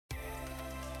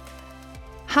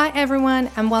Hi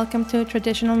everyone, and welcome to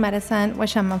Traditional Medicine with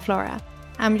Shaman Flora.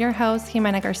 I'm your host,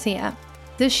 Jimena Garcia.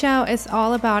 This show is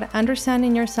all about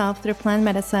understanding yourself through plant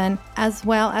medicine, as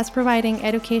well as providing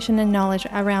education and knowledge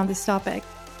around this topic.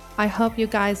 I hope you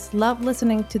guys love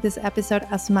listening to this episode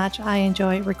as much as I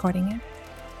enjoy recording it.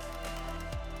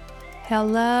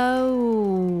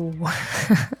 Hello!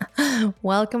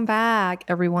 Welcome back,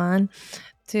 everyone,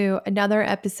 to another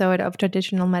episode of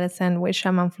Traditional Medicine with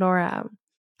Shaman Flora.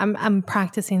 I'm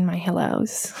practicing my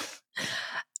hellos.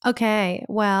 Okay,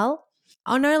 well,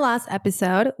 on our last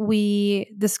episode,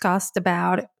 we discussed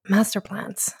about master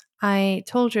plans. I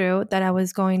told you that I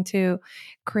was going to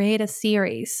create a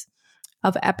series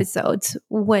of episodes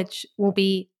which will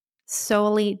be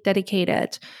solely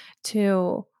dedicated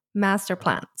to master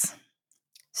plans.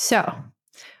 So,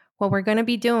 what we're going to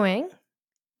be doing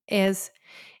is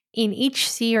in each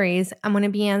series, I'm going to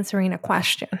be answering a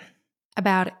question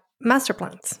about master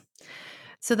plans.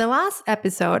 So the last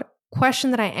episode,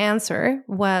 question that I answered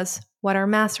was, what are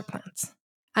master plans?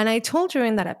 And I told you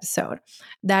in that episode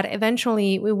that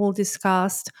eventually we will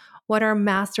discuss what are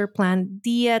master plan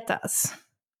dietas,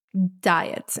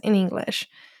 diets in English,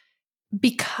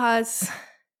 because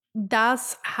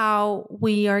that's how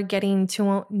we are getting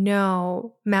to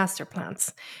know master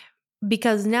plans.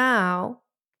 Because now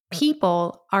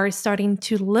people are starting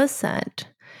to listen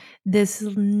this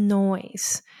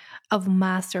noise of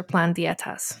master plan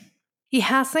dietas. It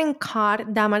hasn't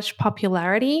caught that much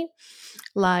popularity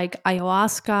like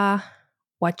ayahuasca,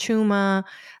 wachuma,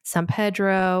 San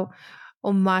Pedro,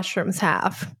 or mushrooms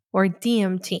have, or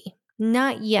DMT.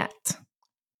 Not yet,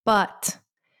 but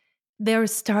they're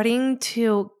starting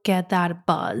to get that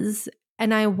buzz.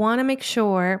 And I want to make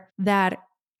sure that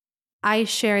I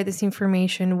share this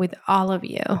information with all of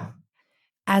you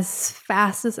as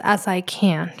fast as I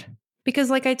can. Because,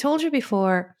 like I told you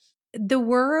before, the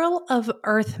world of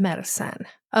earth medicine,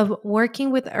 of working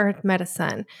with earth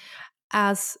medicine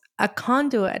as a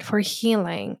conduit for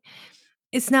healing,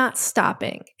 is not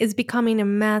stopping. It's becoming a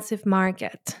massive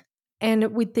market.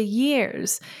 And with the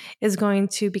years, is going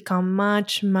to become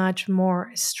much, much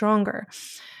more stronger.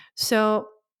 So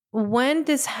when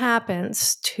this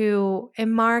happens to a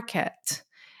market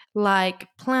like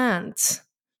plants,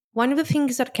 one of the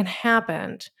things that can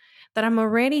happen that I'm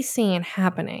already seeing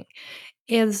happening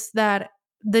is that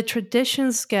the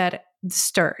traditions get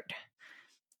disturbed,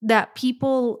 that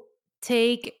people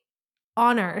take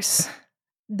honors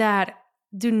that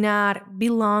do not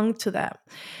belong to them,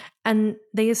 and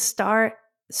they start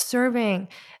serving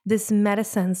these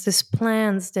medicines, these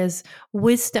plants, this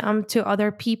wisdom to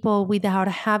other people without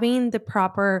having the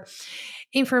proper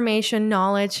information,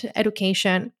 knowledge,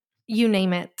 education, you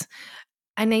name it.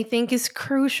 And I think it's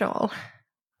crucial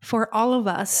for all of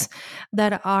us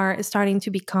that are starting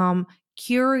to become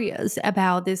curious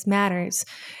about these matters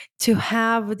to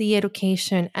have the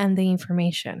education and the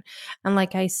information. And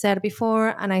like I said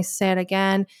before, and I said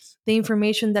again, the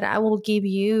information that I will give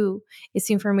you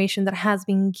is information that has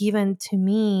been given to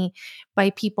me by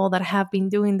people that have been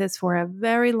doing this for a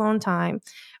very long time,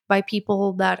 by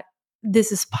people that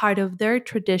this is part of their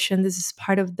tradition, this is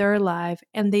part of their life,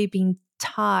 and they've been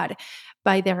taught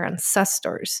by their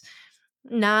ancestors.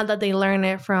 Not that they learn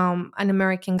it from an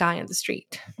American guy on the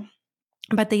street,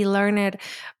 but they learn it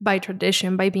by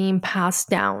tradition, by being passed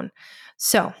down.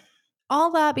 So,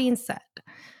 all that being said,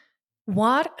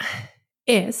 what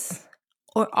is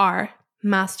or are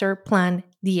master plan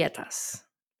dietas?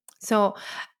 So,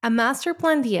 a master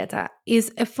plan dieta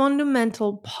is a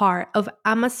fundamental part of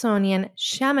Amazonian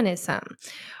shamanism,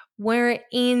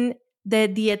 wherein the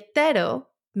dietero,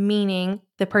 meaning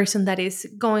the person that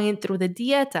is going through the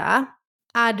dieta,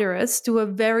 adheres to a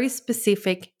very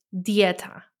specific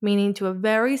dieta, meaning to a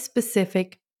very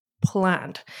specific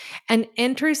plant, and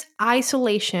enters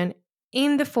isolation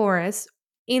in the forest,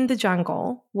 in the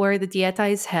jungle where the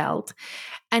dieta is held,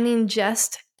 and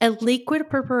ingest a liquid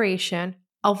preparation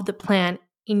of the plant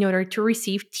in order to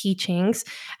receive teachings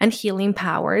and healing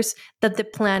powers that the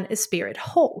plant spirit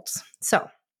holds. So,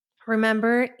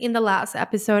 remember in the last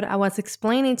episode, I was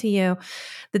explaining to you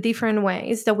the different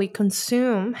ways that we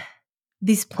consume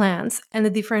these plants and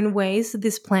the different ways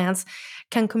these plants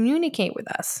can communicate with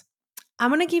us.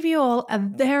 I'm going to give you all a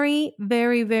very,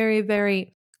 very, very,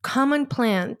 very common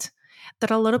plant that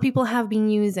a lot of people have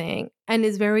been using and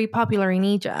is very popular in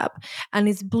Egypt, and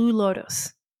it's blue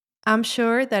lotus. I'm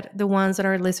sure that the ones that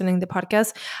are listening to the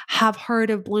podcast have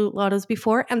heard of blue lotus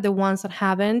before, and the ones that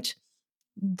haven't,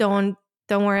 don't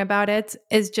worry about it.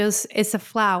 It's a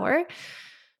flower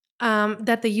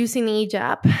that they use in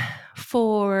Egypt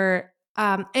for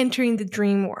entering the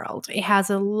dream world. It has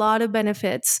a lot of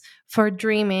benefits for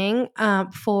dreaming,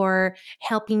 for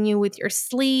helping you with your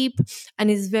sleep, and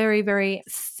is very, very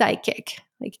psychic.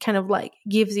 Like, kind of like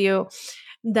gives you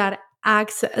that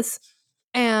access.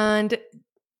 And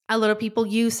a lot of people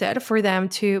use it for them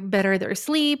to better their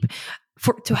sleep,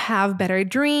 for to have better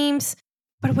dreams.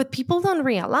 But what people don't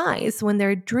realize when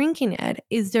they're drinking it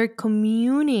is they're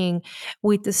communing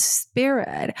with the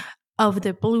spirit of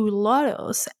the blue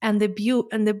lotus, and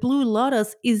the blue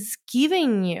lotus is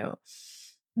giving you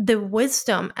the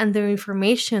wisdom and the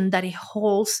information that it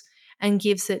holds and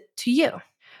gives it to you.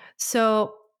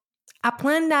 So a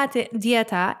plant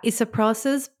dieta is a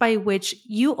process by which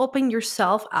you open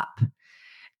yourself up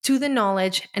to the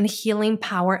knowledge and healing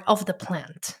power of the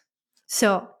plant.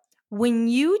 So, when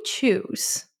you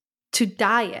choose to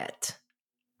diet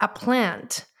a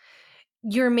plant,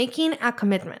 you're making a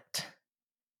commitment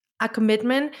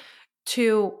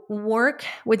to work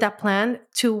with that plant,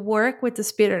 to work with the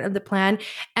spirit of the plant,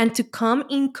 and to come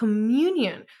in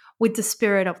communion with the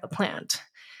spirit of the plant.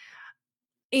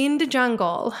 In the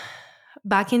jungle,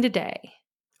 back in the day,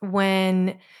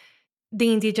 when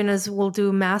the indigenous will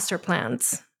do master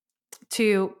plants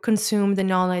to consume the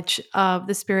knowledge of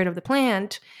the spirit of the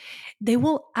plant, they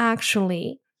will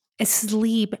actually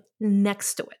sleep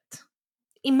next to it.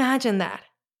 Imagine that.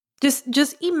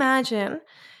 Just imagine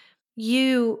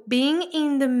you being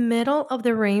in the middle of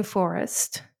the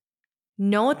rainforest,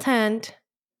 no tent,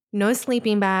 no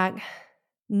sleeping bag,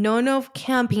 no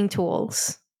camping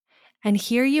tools. And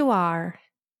here you are,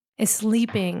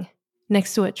 sleeping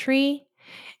next to a tree,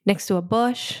 next to a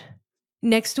bush,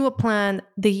 next to a plant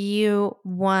that you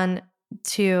want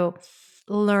to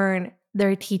learn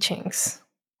their teachings.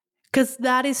 Because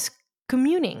that is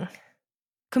communing.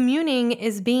 Communing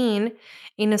is being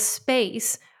in a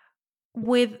space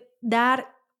with that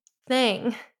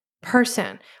thing,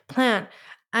 person, plant,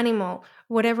 animal,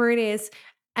 whatever it is,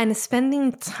 and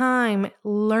spending time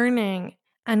learning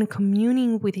and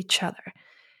communing with each other,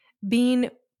 being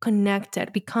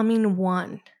connected, becoming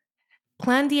one.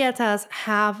 Plant dietas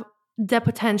have the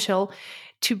potential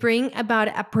to bring about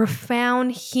a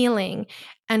profound healing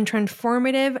and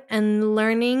transformative and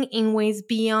learning in ways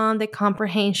beyond the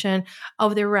comprehension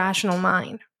of the rational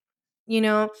mind. You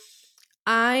know,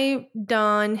 I've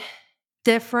done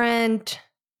different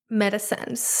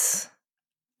medicines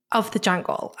of the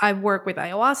jungle. I've worked with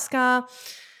ayahuasca.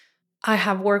 I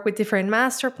have worked with different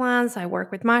master plants. I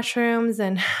work with mushrooms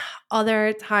and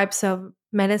other types of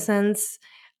medicines.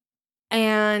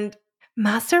 And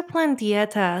master plant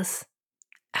dietas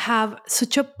have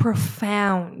such a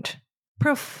profound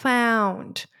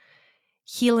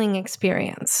healing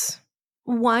experience.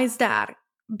 Why is that?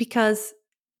 Because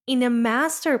in a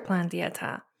master plant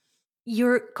dieta,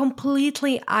 you're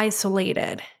completely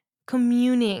isolated,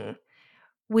 communing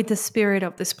with the spirit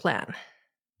of this plant.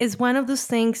 It's one of those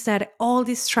things that all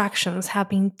distractions have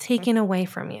been taken away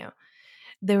from you.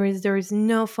 There is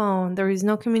no phone, there is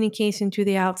no communication to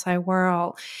the outside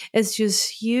world. It's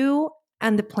just you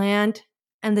and the plant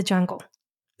and the jungle.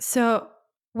 So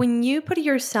when you put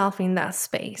yourself in that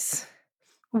space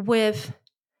with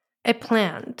a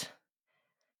plant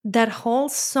that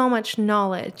holds so much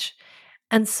knowledge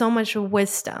and so much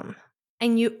wisdom,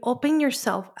 and you open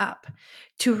yourself up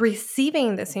to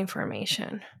receiving this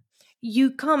information,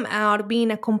 you come out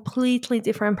being a completely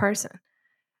different person.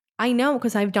 I know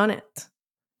because I've done it.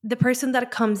 The person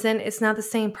that comes in is not the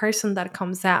same person that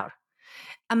comes out.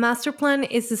 A master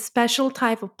plant is a special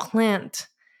type of plant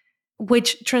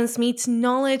which transmits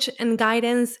knowledge and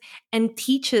guidance and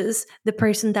teaches the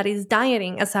person that is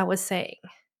dieting, as I was saying.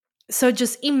 So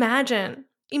just imagine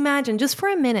just for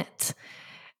a minute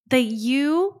that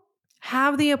you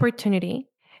have the opportunity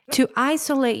to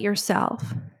isolate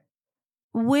yourself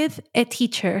with a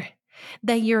teacher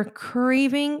that you're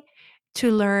craving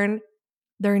to learn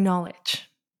their knowledge.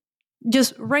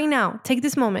 Just right now, take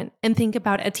this moment and think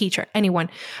about a teacher, anyone,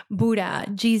 Buddha,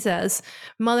 Jesus,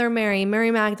 Mother Mary,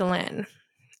 Mary Magdalene,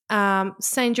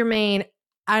 Saint Germain,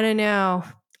 I don't know,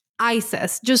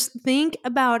 Isis. Just think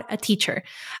about a teacher,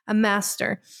 a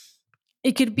master.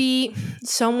 It could be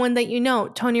someone that you know,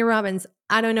 Tony Robbins,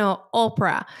 I don't know,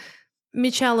 Oprah,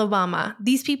 Michelle Obama.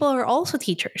 These people are also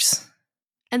teachers.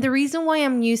 And the reason why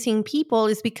I'm using people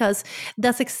is because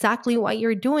that's exactly what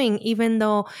you're doing. Even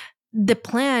though the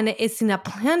plan is in a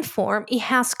plan form, it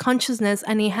has consciousness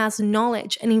and it has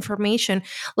knowledge and information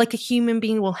like a human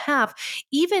being will have,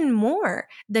 even more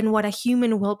than what a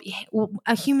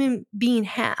human being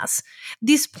has.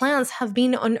 These plants have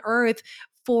been on Earth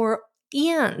for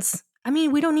eons. I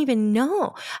mean, we don't even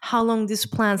know how long these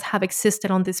plants have existed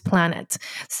on this planet.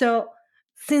 So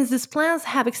since these plants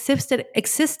have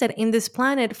existed in this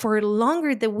planet for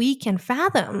longer than we can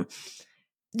fathom.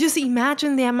 Just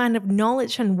imagine the amount of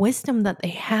knowledge and wisdom that they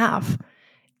have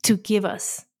to give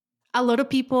us. A lot of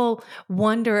people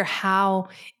wonder how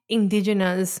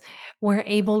indigenous were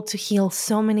able to heal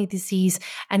so many diseases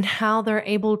and how they're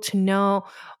able to know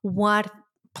what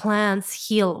plants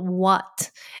heal what.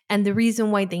 And the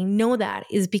reason why they know that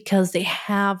is because they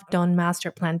have done master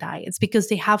plan diets, because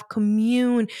they have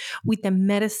communed with the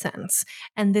medicines.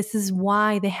 And this is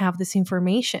why they have this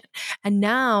information. And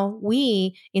now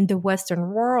we in the Western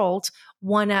world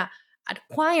want to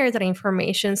acquire that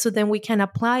information so then we can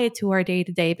apply it to our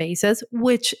day-to-day basis,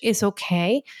 which is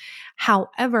okay.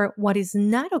 However, what is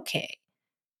not okay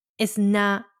is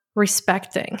not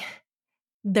respecting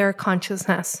their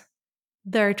consciousness,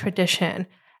 their tradition,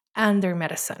 and their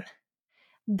medicine.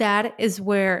 That is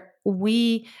where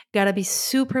we gotta be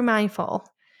super mindful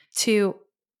to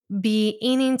be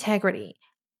in integrity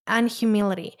and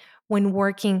humility when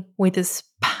working with these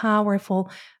powerful,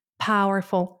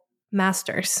 powerful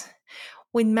masters.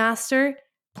 With master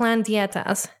plan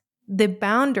dietas, the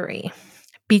boundary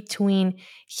between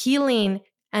healing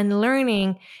and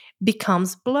learning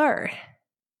becomes blurred.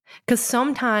 Because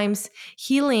sometimes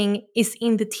healing is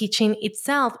in the teaching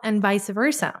itself and vice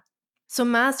versa. So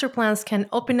master plans can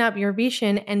open up your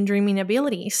vision and dreaming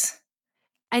abilities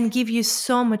and give you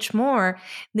so much more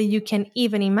than you can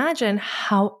even imagine.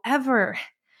 However,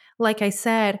 like I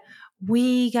said,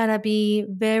 we gotta be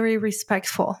very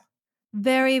respectful,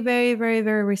 very, very, very,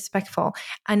 very respectful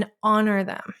and honor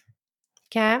them.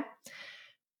 Okay.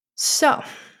 So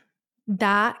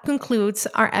that concludes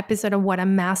our episode of what a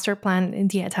master plan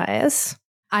dieta is.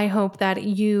 I hope that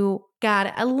you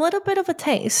got a little bit of a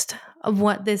taste of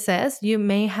what this is. You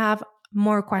may have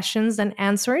more questions than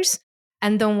answers,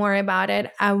 and don't worry about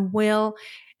it. I will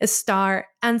start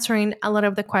answering a lot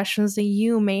of the questions that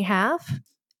you may have.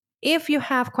 If you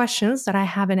have questions that I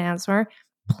haven't answered,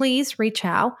 please reach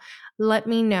out, let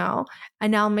me know,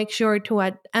 and I'll make sure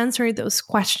to answer those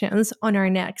questions on our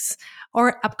next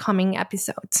or upcoming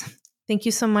episodes. Thank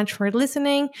you so much for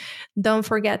listening. Don't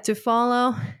forget to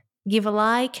follow, give a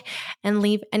like, and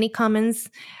leave any comments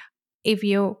if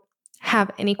you have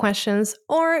any questions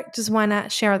or just want to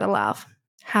share the love.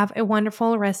 Have a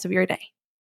wonderful rest of your day.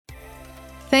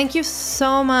 Thank you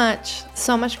so much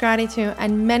gratitude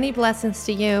and many blessings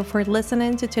to you for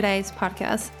listening to today's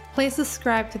podcast. Please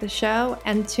subscribe to the show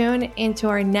and tune into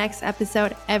our next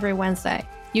episode every Wednesday.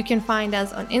 You can find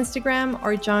us on Instagram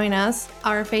or join us,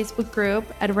 our Facebook group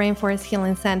at Rainforest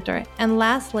Healing Center. And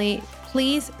lastly,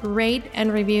 please rate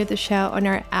and review the show on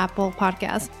our Apple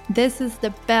podcast. This is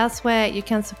the best way you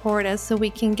can support us so we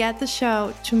can get the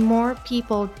show to more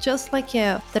people just like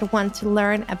you that want to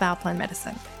learn about plant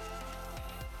medicine.